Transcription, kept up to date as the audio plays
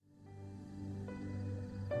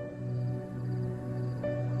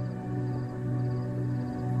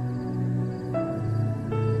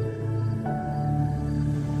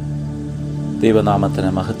ദൈവനാമത്തിന്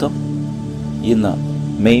മഹത്വം. ഇന്ന്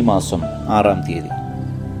മെയ് മാസം 6-ാം തീയതി.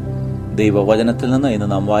 ദൈവവചനത്തിൽ നിന്ന് ഇന്ന്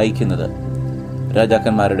നാം വായിക്കുന്നത്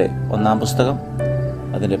രാജാക്കന്മാരുടെ 1-ാം പുസ്തകം,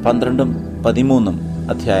 അതിൻ്റെ 12-ഉം 13-ഉം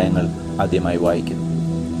അധ്യായങ്ങൾ ആദ്യമായി വായിക്കുന്നു.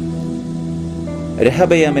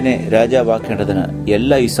 രെഹബെയാമിനെ രാജാവാക്കേണ്ടതിന്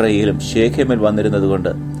എല്ലാ ഇസ്രായേലും ശേഖേമിൽ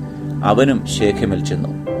വന്നിരുന്നതുകൊണ്ട് അവനും ശേഖേമിൽ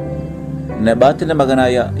ചെന്നു. നെബാത്തിന്റെ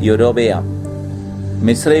മകനായ യൊരോബെയാം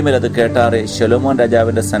മിസ്രൈമിൽ അത് കേട്ടാറെ ശലോമോൻ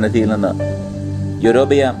രാജാവിന്റെ സന്നിധിയിൽ നിന്ന്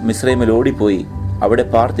യൊരോബെയാം മിസ്രൈമിൽ ഓടിപ്പോയി അവിടെ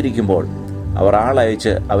പാർത്തിരിക്കുമ്പോൾ അവർ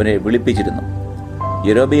ആളയച്ച് അവനെ വിളിപ്പിച്ചിരുന്നു.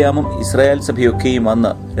 യൊരോബെയാമും ഇസ്രായേൽ സഭയൊക്കെയും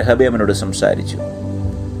വന്ന് രെഹബെയാമിനോട് സംസാരിച്ചു.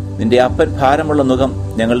 നിന്റെ അപ്പൻ ഭാരമുള്ള നുകം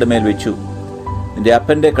ഞങ്ങളുടെ മേൽ വെച്ചു. നിന്റെ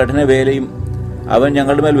അപ്പന്റെ കഠിനവേലയും അവൻ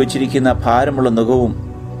ഞങ്ങളുടെ മേൽ വെച്ചിരിക്കുന്ന ഭാരമുള്ള നുകവും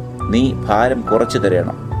നീ ഭാരം കുറച്ചു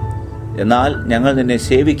തരണം, എന്നാൽ ഞങ്ങൾ നിന്നെ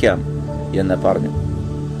സേവിക്കാം എന്ന് പറഞ്ഞു.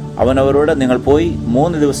 അവൻ അവരോട്, നിങ്ങൾ പോയി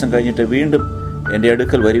 3 ദിവസം കഴിഞ്ഞിട്ട് വീണ്ടും എൻ്റെ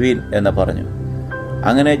അടുക്കൽ വരുവീൻ എന്ന് പറഞ്ഞു.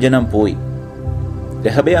 അങ്ങനെ ജനം പോയി.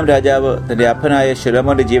 രെഹബെയാം രാജാവ് തന്റെ അപ്പനായ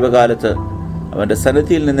ശലോമോന്റെ ജീവകാലത്ത് അവന്റെ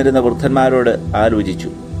സന്നിധിയിൽ നിന്നിരുന്ന വൃദ്ധന്മാരോട് ആലോചിച്ചു.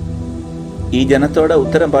 ഈ ജനത്തോട്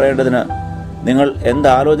ഉത്തരം പറയേണ്ടതിന് നിങ്ങൾ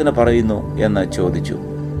എന്താലോചന പറയുന്നു എന്ന് ചോദിച്ചു.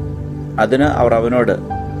 അതിന് അവർ അവനോട്,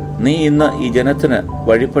 നീ ഇന്ന് ഈ ജനത്തിന്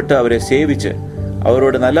വഴിപ്പെട്ട് അവരെ സേവിച്ച്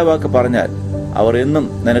അവരോട് നല്ല വാക്ക് പറഞ്ഞാൽ അവർ എന്നും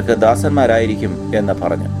നിനക്ക് ദാസന്മാരായിരിക്കും എന്ന്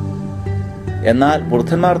പറഞ്ഞു. എന്നാൽ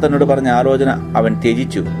വൃദ്ധന്മാർ തന്നോട് പറഞ്ഞ ആലോചന അവൻ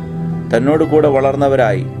ത്യജിച്ചു. തന്നോട് കൂടെ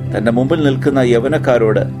വളർന്നവരായി തന്റെ മുമ്പിൽ നിൽക്കുന്ന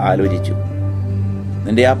യൗവനക്കാരോട് ആലോചിച്ചു.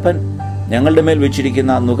 നിന്റെ അപ്പൻ ഞങ്ങളുടെ മേൽ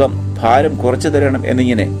വെച്ചിരിക്കുന്ന നുകം ഭാരം കുറച്ചു തരണം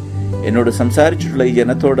എന്നിങ്ങനെ എന്നോട് സംസാരിച്ചിട്ടുള്ള ഈ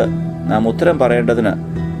ജനത്തോട് നാം ഉത്തരം പറയേണ്ടതിന്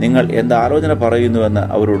നിങ്ങൾ എന്ത് ആലോചന പറയുന്നുവെന്ന്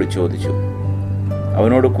അവരോട് ചോദിച്ചു.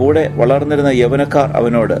 അവനോട് കൂടെ വളർന്നിരുന്ന യൗവനക്കാർ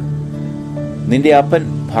അവനോട്, നിന്റെ അപ്പൻ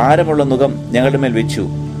ഭാരമുള്ള നുകം ഞങ്ങളുടെ മേൽ വെച്ചു.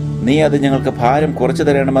 നീ അത് ഞങ്ങൾക്ക് ഭാരം കുറച്ചു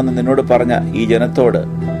തരണമെന്ന് നിന്നോട് പറഞ്ഞ ഈ ജനത്തോട്,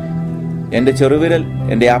 എന്റെ ചെറുവിരൽ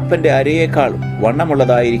എന്റെ അപ്പന്റെ അരയേക്കാൾ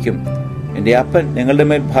വണ്ണമുള്ളതായിരിക്കും. എന്റെ അപ്പൻ നിങ്ങളുടെ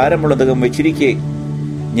മേൽ ഭാരമുള്ള നുകം വെച്ചിരിക്കെ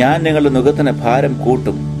ഞാൻ നിങ്ങളുടെ നുകത്തിന് ഭാരം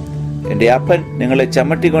കൂട്ടും. എന്റെ അപ്പൻ നിങ്ങളെ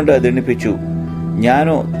ചമ്മട്ടി കൊണ്ട് ദണ്ഡിപ്പിച്ചു,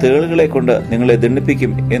 ഞാനോ തേളുകളെ കൊണ്ട് നിങ്ങളെ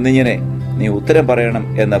ദണ്ഡിപ്പിക്കും എന്നിങ്ങനെ നീ ഉത്തരം പറയണം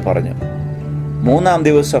എന്ന് പറഞ്ഞു. 3-ാം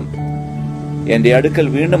ദിവസം എന്റെ അടുക്കൽ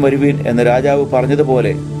വീണ്ടും വരുവീൻ എന്ന് രാജാവ്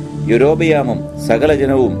പറഞ്ഞതുപോലെ യൊരോബെയാമും സകല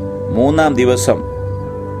ജനവും 3-ാം ദിവസം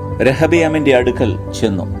രെഹബെയാമിന്റെ അടുക്കൽ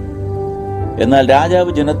ചെന്നു. എന്നാൽ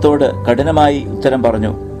രാജാവ് ജനത്തോട് കഠിനമായി ഉത്തരം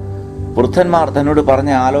പറഞ്ഞു. വൃദ്ധന്മാർ തന്നോട്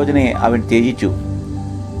പറഞ്ഞ ആലോചനയെ അവൻ ത്യജിച്ചു.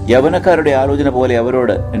 യൗവനക്കാരുടെ ആലോചന പോലെ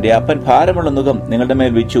അവരോട്, എന്റെ അപ്പൻ ഭാരമുള്ള നുകം നിങ്ങളുടെ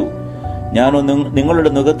മേൽ വെച്ചു, ഞാനോ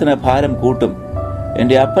നിങ്ങളുടെ നുകത്തിന് ഭാരം കൂട്ടും.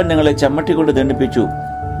 എന്റെ അപ്പൻ നിങ്ങളെ ചമ്മട്ടി കൊണ്ട് ദണ്ഡിപ്പിച്ചു,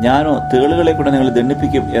 ഞാനോ തേളുകളെ കൊണ്ട് നിങ്ങളെ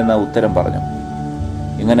ദണ്ഡിപ്പിക്കും എന്ന ഉത്തരം പറഞ്ഞു.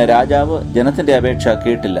 ഇങ്ങനെ രാജാവ് ജനത്തിന്റെ അപേക്ഷ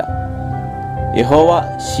കേട്ടില്ല. യഹോവ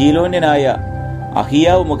ശീലോന്യനായ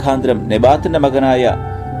അഹിയാവ് മുഖാന്തരം നെബാത്തിന്റെ മകനായ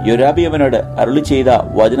യൊരോബെയാമിനോട് അരുളി ചെയ്ത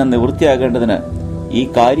വചനം നിവൃത്തിയാകേണ്ടതിന് ഈ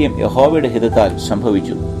കാര്യം യഹോവയുടെ ഹിതത്താൽ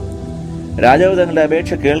സംഭവിച്ചു. രാജാവ് തങ്ങളുടെ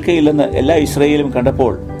അപേക്ഷ കേൾക്കയില്ലെന്ന് എല്ലാ ഇസ്രായേലും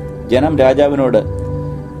കണ്ടപ്പോൾ ജനം രാജാവിനോട്,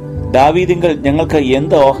 ദാവീദിങ്കൽ ഞങ്ങൾക്ക്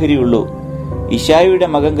എന്ത് ഓഹരിയുള്ളൂ? ഇശായിയുടെ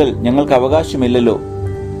മകങ്കൽ ഞങ്ങൾക്ക് അവകാശമില്ലല്ലോ.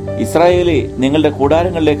 ഇസ്രായേലേ, നിങ്ങളുടെ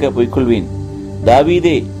കൂടാരങ്ങളിലേക്ക് പൊയ്ക്കൊള്ളുവീൻ.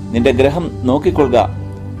 ദാവീദേ, നിന്റെ ഗ്രഹം നോക്കിക്കൊള്ളുക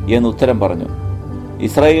എന്ന് ഉത്തരം പറഞ്ഞു.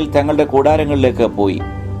 ഇസ്രായേൽ തങ്ങളുടെ കൂടാരങ്ങളിലേക്ക് പോയി.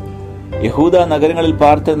 യഹൂദ നഗരങ്ങളിൽ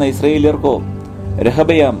പാർത്തിരുന്ന ഇസ്രായേലിയർക്കോ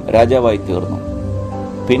രെഹബെയാം രാജാവായി തീർന്നു.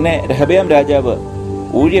 പിന്നെ രെഹബെയാം രാജാവ്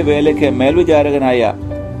ഊഴിയവേലയ്ക്ക് മേൽവിചാരകനായ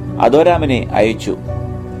അദോരാമിനെ അയച്ചു.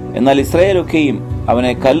 എന്നാൽ ഇസ്രായേലൊക്കെയും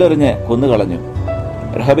അവനെ കല്ലെറിഞ്ഞ് കൊന്നുകളഞ്ഞു.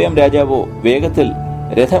 രെഹബെയാം രാജാവോ വേഗത്തിൽ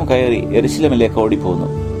രഥം കയറി യെരൂശലേമിലേക്ക് ഓടിപ്പോന്നു.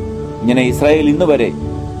 ഇങ്ങനെ ഇസ്രായേൽ ഇന്നുവരെ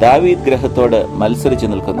ദാവീദ് ഗ്രഹത്തോട് മത്സരിച്ചു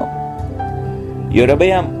നിൽക്കുന്നു.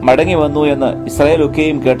 യൊരോബെയാം മടങ്ങി വന്നു എന്ന് ഇസ്രായേൽ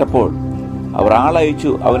ഒക്കെയും കേട്ടപ്പോൾ അവർ ആളയച്ചു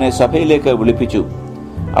അവനെ സഭയിലേക്ക് വിളിപ്പിച്ചു.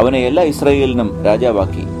 അവനെ എല്ലാ ഇസ്രായേലിനും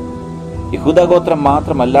രാജാവാക്കി. യഹൂദഗോത്രം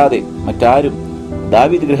മാത്രമല്ലാതെ മറ്റാരും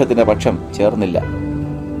ദാവീദ് ഗൃഹത്തിന്റെ പക്ഷം ചേർന്നില്ല.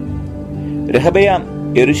 രെഹബെയാം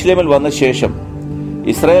യെരൂശലേമിൽ വന്ന ശേഷം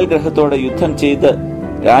ഇസ്രായേൽ ഗൃഹത്തോട് യുദ്ധം ചെയ്ത്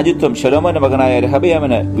രാജ്യത്വം ശലോമോന്റെ മകനായ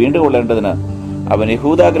രെഹബെയാമിന് വീണ്ടുകൊള്ളേണ്ടതിന് അവൻ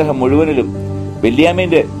യഹൂദാഗ്രഹം മുഴുവനിലും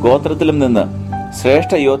ബെന്യാമീന്റെ ഗോത്രത്തിലും നിന്ന്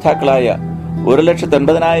ശ്രേഷ്ഠ യോദ്ധാക്കളായ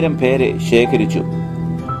 1,80,000 പേരെ ശേഖരിച്ചു.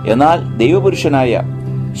 എന്നാൽ ദൈവപുരുഷനായ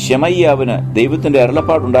ശെമയ്യാവിന് ദൈവത്തിന്റെ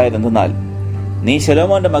അരുളപ്പാടുണ്ടായതെന്നാൽ, നീ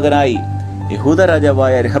ശലോമോന്റെ മകനായി യഹൂദ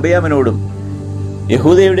രാജാവായ രെഹബെയാമിനോടും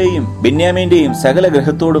യഹൂദയുടെയും ബെന്യാമീന്റെയും സകല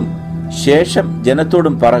ഗൃഹത്തോടും ശേഷം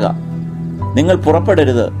ജനത്തോടും പറക, നിങ്ങൾ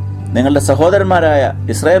പുറപ്പെടരുത്. നിങ്ങളുടെ സഹോദരന്മാരായ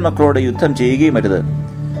ഇസ്രായേൽ മക്കളോട് യുദ്ധം ചെയ്യുകയും അരുത്.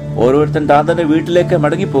 ഓരോരുത്തൻ താന്തന്റെ വീട്ടിലേക്ക്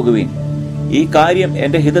മടങ്ങിപ്പോകുവീൻ. ഈ കാര്യം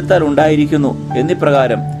എന്റെ ഹിതത്താൽ ഉണ്ടായിരിക്കുന്നു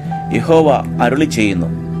എന്നിപ്രകാരം യഹോവ അരുളി ചെയ്യുന്നു.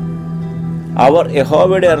 അവർ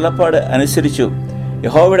യഹോവയുടെ അരുളപ്പാട് അനുസരിച്ചു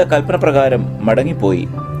യഹോവയുടെ കൽപ്പന പ്രകാരം മടങ്ങിപ്പോയി.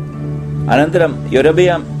 അനന്തരം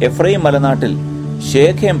യൊരോബെയാം എഫ്രയീം മലനാട്ടിൽ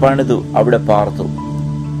ശേഖേം പണിതു അവിടെ പാർത്തു.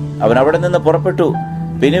 അവൻ അവിടെ നിന്ന് പുറപ്പെട്ടു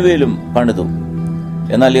പെനുവേലും പണിതു.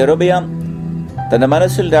 എന്നാൽ യൊരോബെയാം തന്റെ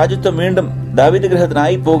മനസ്സിൽ രാജ്യത്വം വീണ്ടും ദാവീദ്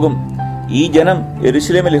ഗൃഹത്തിനായി പോകും, ഈ ജനം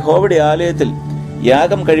യെരൂശലേമിൽ യഹോവയുടെ ആലയത്തിൽ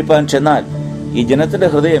യാഗം കഴിപ്പാൻ ചെന്നാൽ ഈ ജനത്തിന്റെ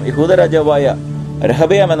ഹൃദയം യഹൂദ രാജാവായ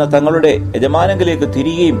രഹബെയാം എന്ന തങ്ങളുടെ യജമാനങ്കിലേക്ക്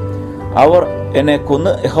തിരികെയും അവർ എന്നെ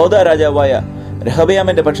കൊന്ന് യഹൂദ രാജാവായ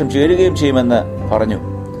രഹബെയാമിന്റെ പക്ഷം ചേരുകയും ചെയ്യുമെന്ന് പറഞ്ഞു.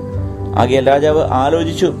 ആകയാൽ രാജാവ്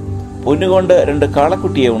ആലോചിച്ചു, പൊന്നുകൊണ്ട് 2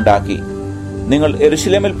 കാളക്കുട്ടിയെ ഉണ്ടാക്കി. നിങ്ങൾ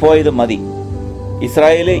യെരൂശലേമിൽ പോയത് മതി.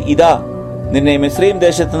 ഇസ്രായേലേ, ഇതാ നിന്നെ മിസ്രയീം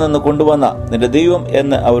ദേശത്തു നിന്ന് കൊണ്ടുവന്ന നിന്റെ ദൈവം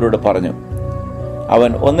എന്ന് അവരോട് പറഞ്ഞു.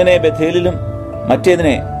 അവൻ ഒന്നിനെ ബഥേലിലും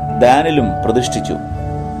മറ്റേതിനെ ദാനിലും പ്രതിഷ്ഠിച്ചു.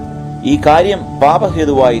 ഈ കാര്യം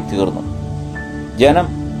പാപഹേതുവായി തീർന്നു. ജനം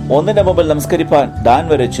ഒന്നിന്റെ മുമ്പിൽ നമസ്കരിപ്പാൻ ദാൻ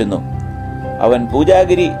വരെ ചെന്നു. അവൻ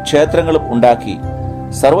പൂജാഗിരി ക്ഷേത്രങ്ങളും ഉണ്ടാക്കി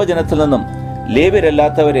സർവ്വജനത്തിൽ നിന്നും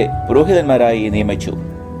ലേവ്യരല്ലാത്തവരെ പുരോഹിതന്മാരായി നിയമിച്ചു.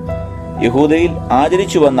 യഹൂദയിൽ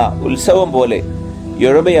ആചരിച്ചു വന്ന ഉത്സവം പോലെ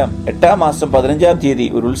യൊരോബെയാം 8-ാം മാസം 15-ാം തീയതി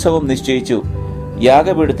ഒരു ഉത്സവം നിശ്ചയിച്ചു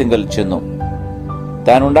യാഗപീഠത്തിങ്കൽ ചെന്നു.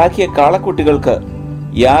 താൻ ഉണ്ടാക്കിയ കാളക്കുട്ടികൾക്ക്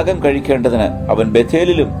യാഗം കഴിക്കേണ്ടതിന് അവൻ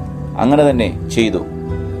ബഥേലിലും അങ്ങനെ തന്നെ ചെയ്തു.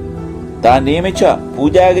 താൻ നിയമിച്ച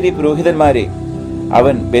പൂജാഗിരി പുരോഹിതന്മാരെ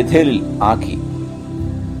അവൻ ബഥേലിൽ ആക്കി.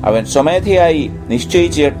 അവൻ സ്വമേധയായി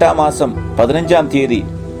നിശ്ചയിച്ച 8-ാം മാസം 15-ാം തീയതി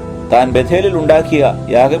താൻ ബഥേലിൽ ഉണ്ടാക്കിയ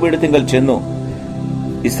യാഗപീഠത്തിങ്കൽ ചെന്നു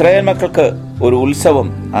ഇസ്രായേൽ മക്കൾക്ക് ഒരു ഉത്സവം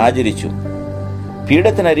ആചരിച്ചു.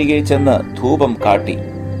 പീഠത്തിനരികെ ചെന്ന് ധൂപം കാട്ടി.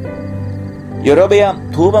 യൊരോബെയാം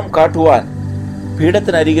ധൂപം കാട്ടുവാൻ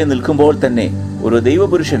പീഠത്തിനരികെ നിൽക്കുമ്പോൾ തന്നെ ഒരു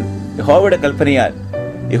ദൈവപുരുഷൻ യഹോവയുടെ കൽപ്പനയാൽ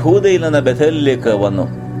യഹൂദയിൽ നിന്ന് ബഥേലിലേക്ക് വന്നു.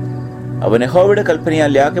 അവൻ യഹോവയുടെ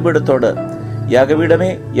കൽപ്പനയാൽ യാഗപീഠത്തോട്,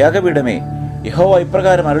 യാഗപീഠമേ, യാഗപീഠമേ, യഹോവ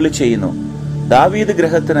ഇപ്രകാരം അരുളി ചെയ്യുന്നു, ദാവീദ്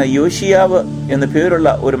ഗൃഹത്തിന് യോശിയാവ് എന്നു പേരുള്ള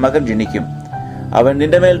ഒരു മകൻ ജനിക്കും. അവൻ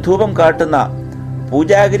നിന്റെ മേൽ ധൂപം കാട്ടുന്ന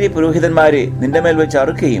പൂജാഗിരി പുരോഹിതന്മാരെ നിന്റെ മേൽ വെച്ച്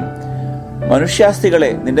അറുക്കുകയും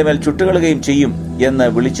മനുഷ്യാസ്തികളെ നിന്റെ മേൽ ചുട്ടുകളുകയും ചെയ്യും എന്ന്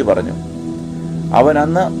വിളിച്ചു പറഞ്ഞു. അവൻ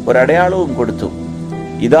അന്ന് ഒരടയാളവും കൊടുത്തു.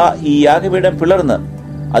 ഇതാ, ഈ യാഗപീഠം പിളർന്ന്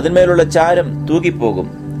അതിന്മേലുള്ള ചാരം തൂകിപ്പോകും.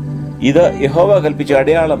 ഇത് യഹോവ കൽപ്പിച്ച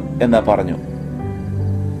അടയാളം എന്ന് പറഞ്ഞു.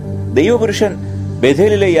 ദൈവപുരുഷൻ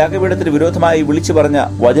ബഥേലിലെ യാഗപീഠത്തിന് വിരോധമായി വിളിച്ചു പറഞ്ഞ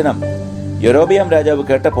വചനം യൊരോബെയാം രാജാവ്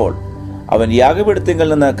കേട്ടപ്പോൾ അവൻ യാഗപീഠത്തിങ്കൽ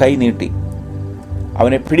നിന്ന് കൈ നീട്ടി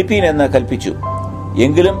അവനെ പിടിപ്പീൻ എന്ന് കൽപ്പിച്ചു.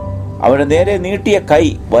 എങ്കിലും അവന്റെ നേരെ നീട്ടിയ കൈ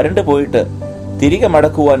വരണ്ടു പോയിട്ട് തിരികെ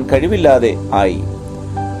മടക്കുവാൻ കഴിവില്ലാതെ ആയി.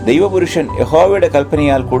 ദൈവപുരുഷൻ യഹോവയുടെ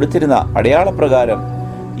കൽപ്പനയാൽ കൊടുത്തിരുന്ന അടയാളപ്രകാരം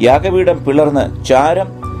യാഗപീഠം പിളർന്ന് ചാരം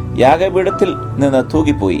യാഗപീഠത്തിൽ നിന്ന്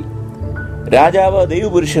തൂകിപ്പോയി. രാജാവ്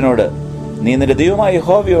ദൈവപുരുഷനോട്, നീ നിന്റെ ദൈവമായ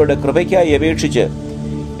യഹോവയോട് കൃപയ്ക്കായി അപേക്ഷിച്ച്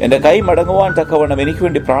എന്റെ കൈ മടങ്ങുവാൻ തക്കവണ്ണം എനിക്ക്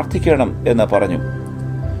വേണ്ടി പ്രാർത്ഥിക്കണം എന്ന് പറഞ്ഞു.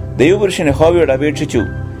 ദൈവപുരുഷൻ യഹോവയോട് അപേക്ഷിച്ചു.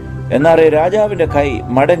 എന്നാറേ രാജാവിന്റെ കൈ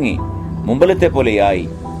മടങ്ങി മുമ്പിലത്തെ പോലെയായി.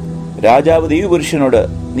 രാജാവ് ദൈവപുരുഷനോട്,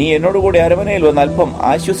 നീ എന്നോടുകൂടി അരമനയിൽ വന്ന് അല്പം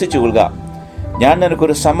ആശ്വസിച്ചു കൊള്ളുക, ഞാൻ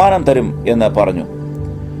നിനക്കൊരു സമ്മാനം തരും എന്ന് പറഞ്ഞു.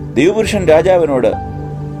 ദൈവപുരുഷൻ രാജാവിനോട്,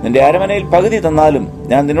 നിന്റെ അരമനയിൽ പകുതി തന്നാലും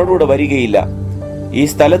ഞാൻ നിന്നോടുകൂടെ വരികയില്ല. ഈ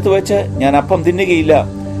സ്ഥലത്ത് വെച്ച് ഞാൻ അപ്പം തിന്നുകയില്ല,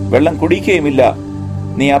 വെള്ളം കുടിക്കുകയുമില്ല.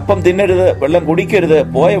 നീ അപ്പം തിന്നരുത്, വെള്ളം കുടിക്കരുത്,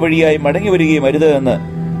 പോയ വഴിയായി മടങ്ങി വരികയും അരുത് എന്ന്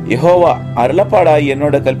യഹോവ അരുളപ്പാടായി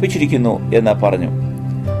എന്നോട് കൽപ്പിച്ചിരിക്കുന്നു എന്ന് പറഞ്ഞു.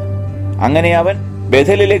 അങ്ങനെ അവൻ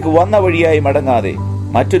ബഥേലിലേക്ക് വന്ന വഴിയായി മടങ്ങാതെ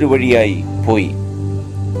മറ്റൊരു വഴിയായി പോയി.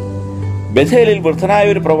 ബഥേലിൽ വൃദ്ധനായ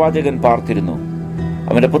ഒരു പ്രവാചകൻ പാർത്തിരുന്നു.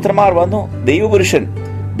 അവന്റെ പുത്രന്മാർ വന്നു ദൈവപുരുഷൻ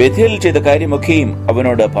ബഥേലിൽ ചെയ്ത കാര്യമൊക്കെയും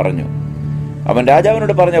അവനോട് പറഞ്ഞു. അവൻ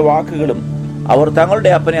രാജാവിനോട് പറഞ്ഞ വാക്കുകളും അവർ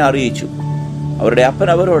തങ്ങളുടെ അപ്പനെ അറിയിച്ചു. അവരുടെ അപ്പൻ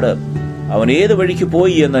അവരോട്, അവൻ ഏത് വഴിക്ക്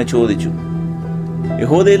പോയി എന്ന് ചോദിച്ചു.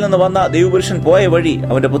 യഹൂദയിൽ നിന്ന് വന്ന ദൈവപുരുഷൻ പോയ വഴി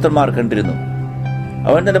അവന്റെ പുത്രന്മാർ കണ്ടിരുന്നു.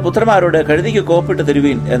 അവൻ തന്റെ പുത്രന്മാരോട്, കഴുതിക്ക് കോപ്പിട്ട്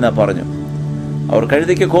തരുവീൻ എന്ന് പറഞ്ഞു. അവർ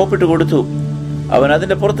കഴുതിക്ക് കോപ്പിട്ട് കൊടുത്തു. അവൻ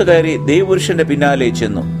അതിന്റെ പുറത്ത് കയറി ദൈവപുരുഷന്റെ പിന്നാലെ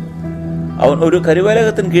ചെന്നു. അവൻ ഒരു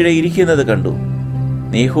കരുവലകത്തിന് കീഴെ ഇരിക്കുന്നത് കണ്ടു.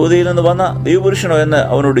 നീ യഹൂദയിൽ നിന്ന് വന്ന ദൈവപുരുഷനോ എന്ന്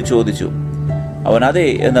അവനോട് ചോദിച്ചു. അവൻ അതെ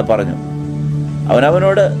എന്ന് പറഞ്ഞു. അവൻ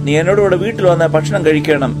അവനോട്, നീ എന്നോടുകൂടെ വീട്ടിൽ വന്ന് ഭക്ഷണം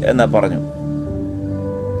കഴിക്കണം എന്ന് പറഞ്ഞു.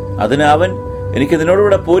 അതിന് അവൻ, എനിക്ക്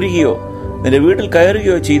നിന്നോടുകൂടെ പോരുകയോ നിന്റെ വീട്ടിൽ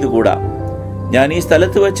കയറുകയോ ചെയ്തുകൂടാ. ഞാൻ ഈ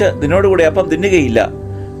സ്ഥലത്ത് വെച്ച് നിന്നോടുകൂടെ അപ്പം തിന്നുകയില്ല,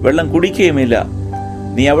 വെള്ളം കുടിക്കുകയുമില്ല.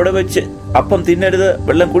 നീ അവിടെ വെച്ച് അപ്പം തിന്നരുത്,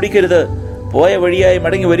 വെള്ളം കുടിക്കരുത്, പോയ വഴിയായി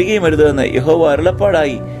മടങ്ങി വരികയും അരുത് എന്ന് യഹോവ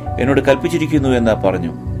അരുളപ്പാടായി എന്നോട് കൽപ്പിച്ചിരിക്കുന്നു എന്ന്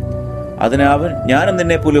പറഞ്ഞു. അതിന് അവൻ, ഞാനും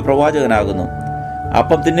നിന്നെ പോലെ പ്രവാചകനാകുന്നു.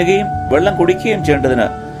 അപ്പം തിന്നുകയും വെള്ളം കുടിക്കുകയും ചെയ്യേണ്ടതിന്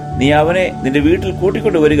നീ അവനെ നിന്റെ വീട്ടിൽ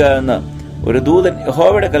കൂട്ടിക്കൊണ്ടുവരിക എന്ന് ഒരു ദൂതൻ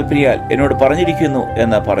യഹോവയുടെ കൽപ്പനയാൽ എന്നോട് പറഞ്ഞിരിക്കുന്നു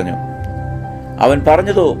എന്ന് പറഞ്ഞു. അവൻ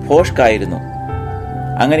പറഞ്ഞതോ ഭോഷ്കായിരുന്നു.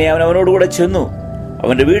 അങ്ങനെ അവൻ അവനോടുകൂടെ ചെന്നു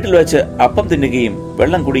അവന്റെ വീട്ടിൽ വെച്ച് അപ്പം തിന്നുകയും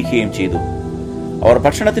വെള്ളം കുടിക്കുകയും ചെയ്തു. അവർ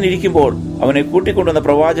ഭക്ഷണത്തിനിരിക്കുമ്പോൾ അവനെ കൂട്ടിക്കൊണ്ടുവന്ന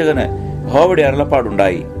പ്രവാചകന് യഹോവയുടെ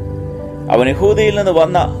അരുളപ്പാടുണ്ടായി. അവൻ യഹൂദയിൽ നിന്ന്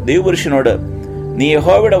വന്ന ദൈവപുരുഷനോട്, നീ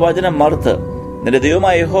യഹോവയുടെ വചനം മറുത്ത് നിന്റെ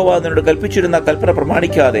ദൈവമായ യഹോവ നിന്നോട് കൽപ്പിച്ചിരുന്ന കൽപ്പന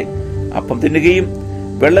പ്രമാണിക്കാതെ അപ്പം തിന്നുകയും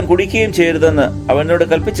വെള്ളം കുടിക്കുകയും ചെയ്യരുതെന്ന് അവനോട്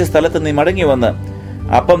കൽപ്പിച്ച സ്ഥലത്ത് നീ മടങ്ങി വന്ന്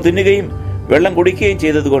അപ്പം തിന്നുകയും വെള്ളം കുടിക്കുകയും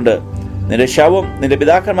ചെയ്തതുകൊണ്ട് നിന്റെ ശവം നിന്റെ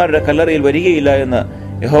പിതാക്കന്മാരുടെ കല്ലറയിൽ വരികയില്ല എന്ന്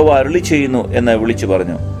യഹോവ അരുളി ചെയ്യുന്നു എന്ന് വിളിച്ചു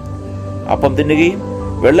പറഞ്ഞു. അപ്പം തിന്നുകയും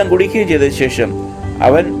വെള്ളം കുടിക്കുകയും ചെയ്ത ശേഷം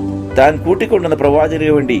അവൻ താൻ കൂട്ടിക്കൊണ്ടുവന്ന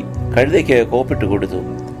പ്രവാചകന് വേണ്ടി കഴുതയ്ക്ക് കോപ്പിട്ട് കൊടുത്തു.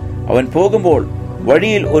 അവൻ പോകുമ്പോൾ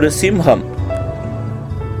വഴിയിൽ ഒരു സിംഹം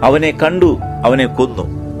അവനെ കണ്ടു, അവനെ കൊന്നു.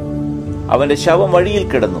 അവന്റെ ശവം വഴിയിൽ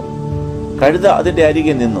കിടന്നു. കഴുത അതിന്റെ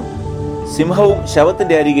അരികെ നിന്നു, സിംഹവും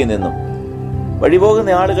ശവത്തിന്റെ അരികെ നിന്നു.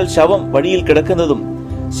 വഴിപോകുന്ന ആളുകൾ ശവം വഴിയിൽ കിടക്കുന്നതും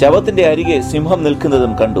ശവത്തിന്റെ അരികെ സിംഹം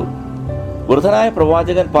നിൽക്കുന്നതും കണ്ടു. വൃദ്ധനായ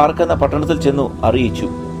പ്രവാചകൻ പാർക്കുന്ന പട്ടണത്തിൽ ചെന്നു അറിയിച്ചു.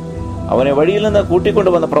 അവനെ വഴിയിൽ നിന്ന്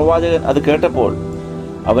കൂട്ടിക്കൊണ്ടുവന്ന പ്രവാചകൻ അത് കേട്ടപ്പോൾ,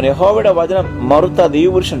 അവൻ യഹോവയുടെ വചനം മറുത്ത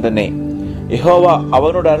ദൈവപുരുഷൻ തന്നെ. യഹോവ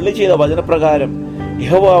അവനോട് അരുളി ചെയ്ത വചനപ്രകാരം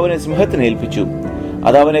യഹോവ അവനെ സിംഹത്തിന് ഏൽപ്പിച്ചു,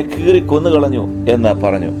 അത് അവനെ കീറി കൊന്നുകളഞ്ഞു എന്ന്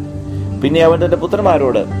പറഞ്ഞു. പിന്നെ അവൻ തന്റെ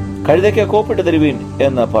പുത്രന്മാരോട്, കഴുതയ്ക്ക് കോപ്പിട്ട് തരുവീൻ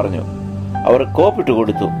എന്ന് പറഞ്ഞു. അവർ കോപ്പിട്ട്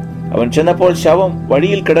കൊടുത്തു. അവൻ ചെന്നപ്പോൾ ശവം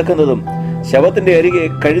വഴിയിൽ കിടക്കുന്നതും ശവത്തിന്റെ അരികെ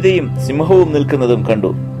കഴുതയും സിംഹവും നിൽക്കുന്നതും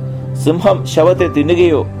കണ്ടു. സിംഹം ശവത്തെ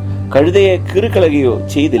തിന്നുകയോ കഴുതയെ കീറിക്കളയുകയോ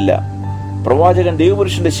ചെയ്തില്ല. പ്രവാചകൻ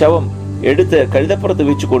ദൈവപുരുഷന്റെ ശവം എടുത്ത് കഴുതപ്പുറത്ത്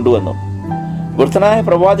വെച്ച് കൊണ്ടുവന്നു. വൃദ്ധനായ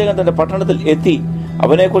പ്രവാചകൻ തന്റെ പട്ടണത്തിൽ എത്തി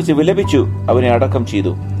അവനെക്കുറിച്ച് വിലപിച്ചു അവനെ അടക്കം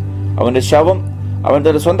ചെയ്തു. അവന്റെ ശവം അവൻ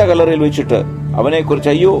തന്റെ സ്വന്തം കല്ലറയിൽ വെച്ചിട്ട് അവനെക്കുറിച്ച്,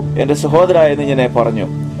 അയ്യോ എന്റെ സഹോദര എന്ന് ഇങ്ങനെ പറഞ്ഞു.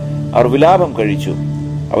 അവർ വിലാപം കഴിച്ചു.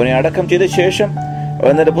 അവനെ അടക്കം ചെയ്ത ശേഷം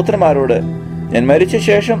അവൻ തന്റെ പുത്രന്മാരോട്, ഞാൻ മരിച്ച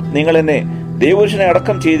ശേഷം നിങ്ങൾ എന്നെ ദൈവപുരുഷനെ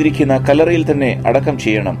അടക്കം ചെയ്തിരിക്കുന്ന കല്ലറയിൽ തന്നെ അടക്കം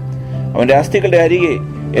ചെയ്യണം. അവന്റെ അസ്ഥികളുടെ അരികെ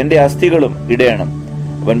എന്റെ അസ്ഥികളും ഇടയണം.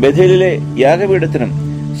 അവൻ ബഥേലിലെ യാഗപീഠത്തിനും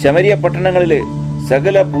ശമരിയ പട്ടണങ്ങളിലെ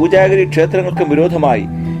സകല പൂജാഗിരി ക്ഷേത്രങ്ങൾക്കും വിരോധമായി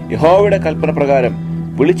യഹോവയുടെ കൽപ്പന പ്രകാരം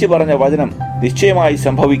വിളിച്ചു പറഞ്ഞ വചനം നിശ്ചയമായി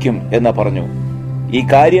സംഭവിക്കും എന്ന് പറഞ്ഞു. ഈ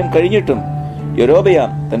കാര്യം കഴിഞ്ഞിട്ടും യൊരോബെയാം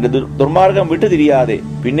തന്റെ ദുർമാർഗം വിട്ടുതിരിയാതെ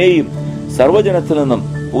പിന്നെയും സർവ്വജനത്തിൽ നിന്നും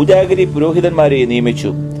പൂജാഗിരി പുരോഹിതന്മാരെ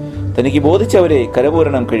നിയമിച്ചു. തനിക്ക് ബോധിച്ചവരെ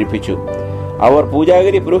കരപൂരണം കഴിപ്പിച്ചു. അവർ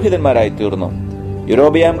പൂജാഗിരി പുരോഹിതന്മാരായി തീർന്നു.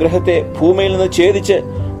 യൊരോബെയാം ഗൃഹത്തെ ഭൂമിയിൽ നിന്ന് ഛേദിച്ച്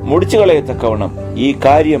മുടിച്ചു കളയത്തക്കവണ്ണം ഈ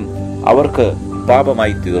കാര്യം അവർക്ക്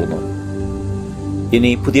പാപമായി തീർന്നു.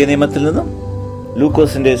 ഇനി പുതിയ നിയമത്തിൽ നിന്നും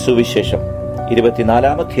ലൂക്കോസിന്റെ സുവിശേഷം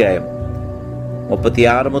 24 അധ്യായം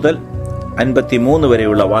 36 മുതൽ 53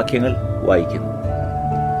 വരെയുള്ള വാക്യങ്ങൾ വായിക്കുന്നു.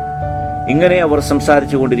 ഇങ്ങനെ അവർ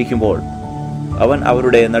സംസാരിച്ചു കൊണ്ടിരിക്കുമ്പോൾ അവൻ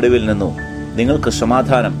അവരുടെ നടുവിൽ നിന്നു, നിങ്ങൾക്ക്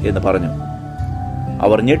സമാധാനം എന്ന് പറഞ്ഞു.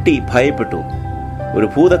 അവർ ഞെട്ടി ഭയപ്പെട്ടു. ഒരു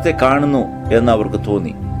ഭൂതത്തെ കാണുന്നു എന്ന് അവർക്ക്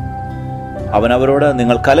തോന്നി. അവൻ അവരോട്,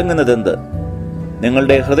 നിങ്ങൾ കലങ്ങുന്നതെന്ത്?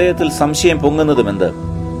 നിങ്ങളുടെ ഹൃദയത്തിൽ സംശയം പൊങ്ങുന്നതുമെന്ത്?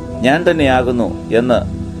 ഞാൻ തന്നെയാകുന്നു എന്ന്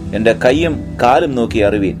എന്റെ കൈയും കാലും നോക്കി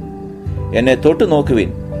അറിവീൻ. എന്നെ തൊട്ടു നോക്കുവിൻ.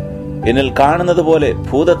 എന്നിൽ കാണുന്നത് പോലെ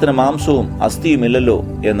ഭൂതത്തിന് മാംസവും അസ്ഥിയും ഇല്ലല്ലോ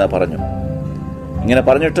എന്ന് പറഞ്ഞു. ഇങ്ങനെ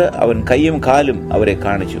പറഞ്ഞിട്ട് അവൻ കൈയും കാലും അവരെ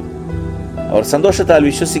കാണിച്ചു. അവർ സന്തോഷത്താൽ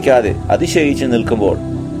വിശ്വസിക്കാതെ അതിശയിച്ച് നിൽക്കുമ്പോൾ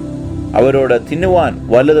അവരോട്, തിന്നുവാൻ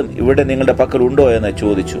വല്ലതും ഇവിടെ നിങ്ങളുടെ പക്കൽ ഉണ്ടോ എന്ന്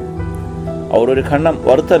ചോദിച്ചു. അവർ ഒരു ഖണ്ഡം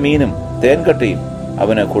വറുത്ത മീനും തേൻകട്ടയും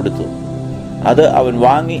അവന് കൊടുത്തു. അത് അവൻ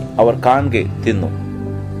വാങ്ങി അവർ കാണെ തിന്നു.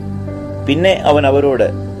 പിന്നെ അവൻ അവരോട്,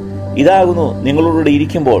 ഇതാകുന്നു നിങ്ങളോടുകൂടി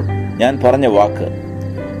ഇരിക്കുമ്പോൾ ഞാൻ പറഞ്ഞ വാക്ക്.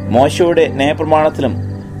 മോശയുടെ ന്യായപ്രമാണത്തിലും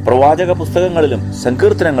പ്രവാചക പുസ്തകങ്ങളിലും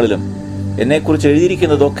സങ്കീർത്തനങ്ങളിലും എന്നെക്കുറിച്ച്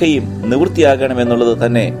എഴുതിയിരിക്കുന്നതൊക്കെയും നിവൃത്തിയാകണമെന്നുള്ളത്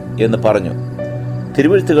തന്നെ എന്ന് പറഞ്ഞു.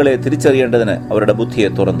 തിരുവെഴുത്തുകളെ തിരിച്ചറിയേണ്ടതിന് അവരുടെ ബുദ്ധിയെ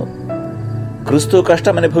തുറന്നു. ക്രിസ്തു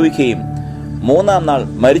കഷ്ടമനുഭവിക്കുകയും 3-ാം നാൾ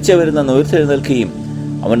മരിച്ചവരിൽ നിന്ന് ഉയർത്തെഴുന്നേൽക്കുകയും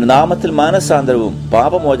അവന്റെ നാമത്തിൽ മാനസാന്തരവും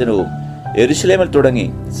പാപമോചനവും യെരൂശലേമിൽ തുടങ്ങി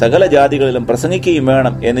സകല ജാതികളിലും പ്രസംഗിക്കുകയും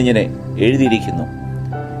വേണം എന്നിങ്ങനെ എഴുതിയിരിക്കുന്നു.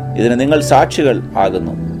 ഇതിന് നിങ്ങൾ സാക്ഷികൾ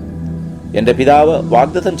ആകുന്നു. എന്റെ പിതാവ്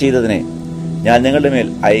വാഗ്ദത്തം ചെയ്തതിനെ ഞാൻ നിങ്ങളുടെ മേൽ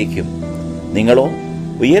അയക്കും. നിങ്ങളോ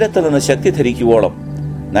ഉയരത്തിൽ നിന്ന് ശക്തി ധരിക്കുവോളം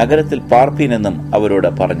നഗരത്തിൽ പാർപ്പീനെന്നും അവരോട്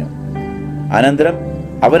പറഞ്ഞു. അനന്തരം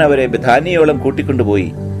അവൻ അവരെ ബഥാനിയോളം കൂട്ടിക്കൊണ്ടുപോയി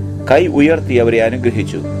കൈ ഉയർത്തി അവരെ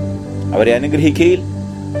അനുഗ്രഹിച്ചു. അവരെ അനുഗ്രഹിക്കയിൽ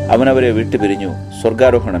അവൻ അവരെ വിട്ടുപിരിഞ്ഞു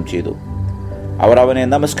സ്വർഗാരോഹണം ചെയ്തു. അവർ അവനെ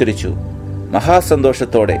നമസ്കരിച്ചു.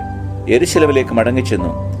 മഹാസന്തോഷത്തോടെ യെരൂശലേമിലേക്ക്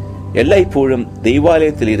മടങ്ങിച്ചെന്നു. എല്ലായ്പ്പോഴും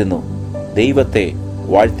ദൈവാലയത്തിലിരുന്നു ദൈവത്തെ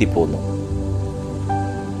വാഴ്ത്തിപ്പോന്നു.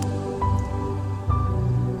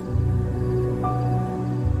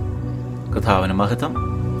 കർത്താവിന് മഹത്വം.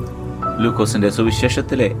 ലൂക്കോസിന്റെ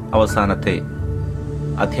സുവിശേഷത്തിലെ അവസാനത്തെ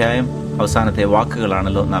അധ്യായം, അവസാനത്തെ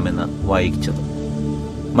വാക്കുകളാണല്ലോ നാം ഇന്ന് വായിച്ചത്.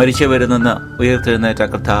 മരിച്ചവരിൽ നിന്ന് ഉയർത്തെഴുന്നേറ്റ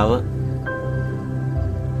കർത്താവ്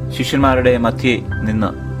ശിഷ്യന്മാരുടെ മധ്യേ നിന്ന്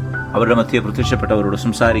അവരുടെ മധ്യേ പ്രത്യക്ഷപ്പെട്ടവരോട്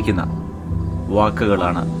സംസാരിക്കുന്ന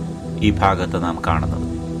വാക്കുകളാണ് ഈ ഭാഗത്ത് നാം കാണുന്നത്.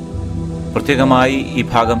 പ്രത്യേകമായി ഈ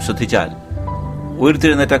ഭാഗം ശ്രദ്ധിച്ചാൽ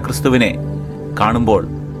ഉയർത്തെഴുന്നേറ്റ ക്രിസ്തുവിനെ കാണുമ്പോൾ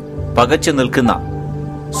പകച്ചു നിൽക്കുന്ന,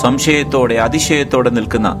 സംശയത്തോടെ അതിശയത്തോടെ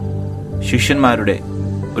നിൽക്കുന്ന ശിഷ്യന്മാരുടെ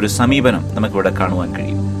ഒരു സമീപനം നമുക്കിവിടെ കാണുവാൻ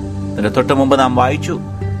കഴിയും. അതിന്റെ തൊട്ട് മുമ്പ് നാം വായിച്ചു,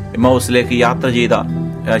 എമ്മൗസിലേക്ക് യാത്ര ചെയ്ത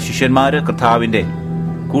ശിഷ്യന്മാര് കർത്താവിന്റെ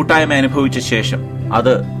കൂട്ടായ്മ അനുഭവിച്ച ശേഷം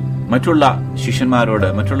അത് മറ്റുള്ള ശിഷ്യന്മാരോട്,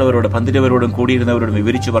 മറ്റുള്ളവരോട്, പന്തിരവരോടും കൂടിയിരുന്നവരോടും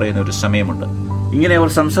വിവരിച്ചു പറയുന്ന ഒരു സമയമുണ്ട്. ഇങ്ങനെ അവർ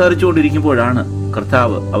സംസാരിച്ചുകൊണ്ടിരിക്കുമ്പോഴാണ്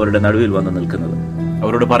കർത്താവ് അവരുടെ നടുവിൽ വന്ന് നിൽക്കുന്നത്.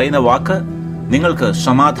 അവരോട് പറയുന്ന വാക്ക് നിങ്ങൾക്ക്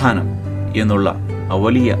സമാധാനം എന്നുള്ള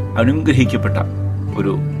വലിയ അനുഗ്രഹിക്കപ്പെട്ട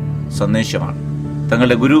ഒരു സന്ദേശമാണ്.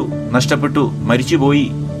 തങ്ങളുടെ ഗുരു നഷ്ടപ്പെട്ടു, മരിച്ചുപോയി,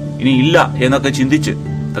 ഇനി ഇല്ല എന്നൊക്കെ ചിന്തിച്ച്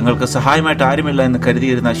തങ്ങൾക്ക് സഹായമായിട്ട് ആരുമില്ല എന്ന്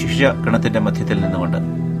കരുതിയിരുന്ന ശിഷ്യ ഗണത്തിന്റെ മധ്യത്തിൽ നിന്നുകൊണ്ട്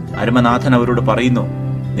അരുമനാഥൻ അവരോട് പറയുന്നു,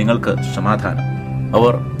 നിങ്ങൾക്ക് സമാധാനം.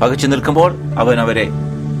 അവർ പകച്ചു നിൽക്കുമ്പോൾ അവൻ അവരെ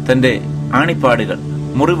തന്റെ ആണിപ്പാടുകൾ,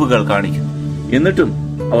 മുറിവുകൾ കാണിക്കുന്നു. എന്നിട്ടും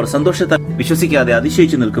അവർ സന്തോഷത്തെ വിശ്വസിക്കാതെ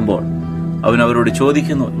അതിശയിച്ചു നിൽക്കുമ്പോൾ അവൻ അവരോട്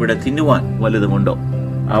ചോദിക്കുന്നു, ഇവിടെ തിന്നുവാൻ വല്ലതുമുണ്ടോ?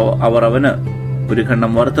 അവർ അവന് ഒരു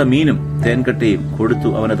ഖണ്ഡം വറുത്ത മീനും തേൻകട്ടയും കൊടുത്തു.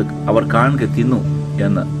 അവർ കാണെ തിന്നു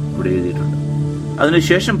എന്ന് ഇവിടെ എഴുതിയിട്ടുണ്ട്.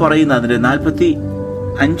 അതിനുശേഷം പറയുന്ന അതിന്റെ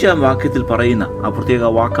 45-ാം വാക്യത്തിൽ പറയുന്ന ആ പ്രത്യേക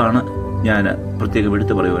വാക്കാണ് ഞാൻ പ്രത്യേകം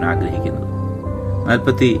എടുത്തു പറയുവാൻ ആഗ്രഹിക്കുന്നത്.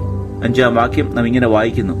 45-ാം വാക്യം നാം ഇങ്ങനെ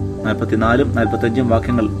വായിക്കുന്നു. 44-ഉം 45-ഉം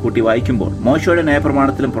വാക്യങ്ങൾ കൂട്ടി വായിക്കുമ്പോൾ, മോശയുടെ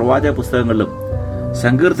ന്യായപ്രമാണത്തിലും പ്രവാചക പുസ്തകങ്ങളിലും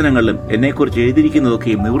സങ്കീർത്തനങ്ങളിലും എന്നെക്കുറിച്ച്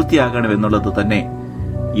എഴുതിയിരിക്കുന്നതൊക്കെയും നിവൃത്തിയാകണം എന്നുള്ളത് തന്നെ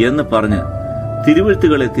എന്ന് പറഞ്ഞ്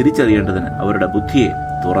തിരുവെഴുത്തുകളെ തിരിച്ചറിയേണ്ടതിന് അവരുടെ ബുദ്ധിയെ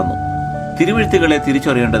തുറന്നു. തിരുവെഴുത്തുകളെ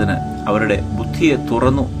തിരിച്ചറിയേണ്ടതിന് അവരുടെ ബുദ്ധിയെ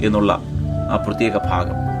തുറന്നു എന്നുള്ള ആ പ്രത്യേക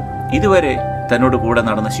ഭാഗം, ഇതുവരെ തന്നോട് കൂടെ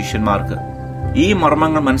നടന്ന ശിഷ്യന്മാർക്ക് ഈ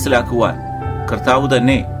മർമ്മങ്ങൾ മനസ്സിലാക്കുവാൻ കർത്താവ്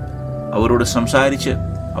തന്നെ അവരോട് സംസാരിച്ച്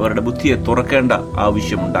അവരുടെ ബുദ്ധിയെ തുറക്കേണ്ട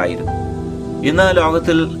ആവശ്യമുണ്ടായിരുന്നു. ഇന്ന്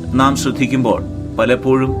ലോകത്തിൽ നാം ശ്രദ്ധിക്കുമ്പോൾ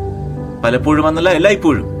പലപ്പോഴും എന്നല്ല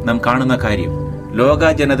എല്ലായ്പ്പോഴും നാം കാണുന്ന കാര്യം,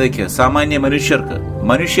 ലോക ജനതയ്ക്ക്, സാമാന്യ മനുഷ്യർക്ക്,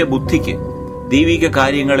 മനുഷ്യ ബുദ്ധിക്ക് ദൈവിക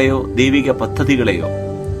കാര്യങ്ങളെയോ ദൈവിക പദ്ധതികളെയോ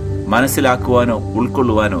മനസ്സിലാക്കുവാനോ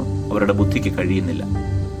ഉൾക്കൊള്ളുവാനോ അവരുടെ ബുദ്ധിക്ക് കഴിയുന്നില്ല.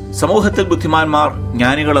 സമൂഹത്തിൽ ബുദ്ധിമാന്മാർ,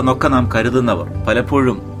 ജ്ഞാനികളെന്നൊക്കെ നാം കരുതുന്നവർ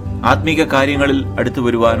പലപ്പോഴും ആത്മീക കാര്യങ്ങളിൽ അടുത്തു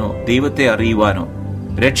വരുവാനോ ദൈവത്തെ അറിയുവാനോ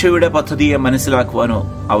രക്ഷയുടെ പദ്ധതിയെ മനസ്സിലാക്കുവാനോ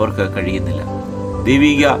അവർക്ക് കഴിയുന്നില്ല.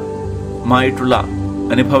 ദൈവികമായിട്ടുള്ള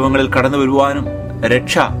അനുഭവങ്ങളിൽ കടന്നു വരുവാനും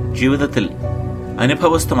രക്ഷ ജീവിതത്തിൽ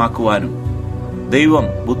അനുഭവസ്ഥമാക്കുവാനും ദൈവം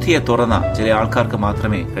ബുദ്ധിയെ തുറന്ന ചില ആൾക്കാർക്ക്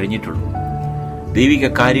മാത്രമേ കഴിഞ്ഞിട്ടുള്ളൂ. ദൈവിക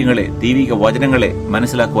കാര്യങ്ങളെ, ദൈവിക വചനങ്ങളെ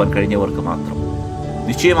മനസ്സിലാക്കുവാൻ കഴിഞ്ഞവർക്ക് മാത്രം.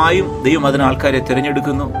 നിശ്ചയമായും ദൈവം അതിന് ആൾക്കാരെ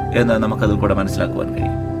തിരഞ്ഞെടുക്കുന്നു എന്ന് നമുക്കതിൽ കൂടെ മനസ്സിലാക്കുവാൻ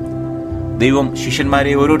കഴിയും. ദൈവം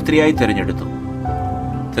ശിഷ്യന്മാരെ ഓരോരുത്തരെയായി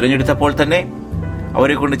തിരഞ്ഞെടുത്തപ്പോൾ തന്നെ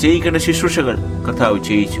അവരെ കൊണ്ട് ചെയ്യിക്കേണ്ട ശുശ്രൂഷകൾ കർത്താവ്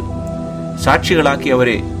ചെയ്യിച്ചു. സാക്ഷികളാക്കി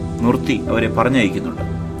അവരെ നിർത്തി അവരെ പറഞ്ഞയക്കുന്നുണ്ട്.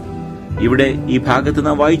 ഇവിടെ ഈ ഭാഗത്ത്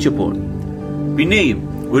നാം വായിച്ചപ്പോൾ പിന്നെയും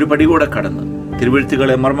ഒരു പടി കൂടെ കടന്ന്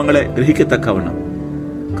തിരുവെഴുത്തുകളെ, മർമ്മങ്ങളെ ഗ്രഹിക്കത്തക്കവണ്ണം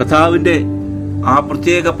കർത്താവിന്റെ ആ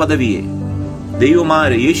പ്രത്യേക പദവിയെ,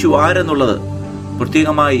 ദൈവമാര്, യേശു ആരെന്നുള്ളത്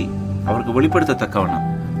പ്രത്യേകമായി അവർക്ക് വെളിപ്പെടുത്തത്തക്കവണ്ണം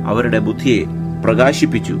അവരുടെ ബുദ്ധിയെ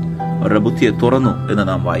പ്രകാശിപ്പിച്ചു, അവരുടെ ബുദ്ധിയെ തുറന്നു എന്ന്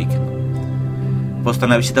നാം വായിക്കുന്നു.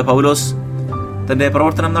 അപ്പോസ്തലനായ വിശുദ്ധ പൗലോസ് തന്റെ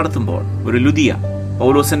പ്രവർത്തനം നടത്തുമ്പോൾ ഒരു ലുദിയ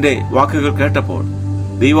പൗലോസിന്റെ വാക്കുകൾ കേട്ടപ്പോൾ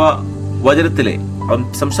ദൈവവചനത്തിലെ അവൻ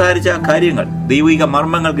സംസാരിച്ച കാര്യങ്ങൾ, ദൈവിക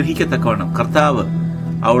മർമ്മങ്ങൾ ഗ്രഹിക്കത്തക്കവണ്ണം കർത്താവ്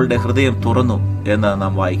അവളുടെ ഹൃദയം തുറന്നു എന്ന്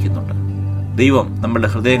നാം വായിക്കുന്നുണ്ട്. ദൈവം നമ്മളുടെ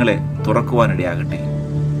ഹൃദയങ്ങളെ തുറക്കുവാനിടയാകട്ടെ.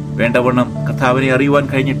 വേണ്ടവണ്ണം കർത്താവിനെ അറിയുവാൻ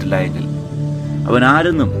കഴിഞ്ഞിട്ടില്ല എങ്കിൽ, അവൻ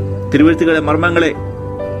ആരെന്നും തിരുവെഴുത്തുകളെ, മർമ്മങ്ങളെ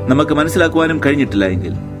നമുക്ക് മനസ്സിലാക്കുവാനും കഴിഞ്ഞിട്ടില്ല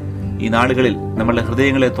എങ്കിൽ, ഈ നാളുകളിൽ നമ്മളുടെ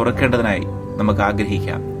ഹൃദയങ്ങളെ തുറക്കേണ്ടതിനായി നമുക്ക്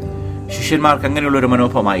ആഗ്രഹിക്കാം. ശിഷ്യന്മാർക്ക് അങ്ങനെയുള്ളൊരു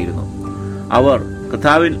മനോഭാവമായിരുന്നു. അവർ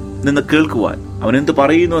കർത്താവിൽ നിന്ന് കേൾക്കുവാൻ, അവൻ എന്ത്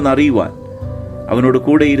പറയുന്നു എന്ന് അറിയുവാൻ അവനോട്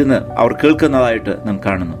കൂടെ ഇരുന്ന് അവർ കേൾക്കുന്നതായിട്ട് നാം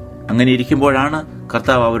കാണുന്നു. അങ്ങനെ ഇരിക്കുമ്പോഴാണ്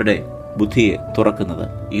കർത്താവ് അവരുടെ ബുദ്ധിയെ തുറക്കുന്നത്.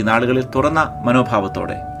 ഈ നാളുകളിൽ തുറന്ന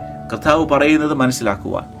മനോഭാവത്തോടെ കർത്താവ് പറയുന്നത്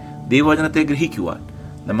മനസ്സിലാക്കുവാൻ, ദൈവവചനത്തെ ഗ്രഹിക്കുവാൻ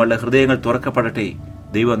നമ്മളുടെ ഹൃദയങ്ങൾ തുറക്കപ്പെടട്ടെ.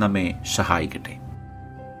 ദൈവം നമ്മെ സഹായിക്കട്ടെ.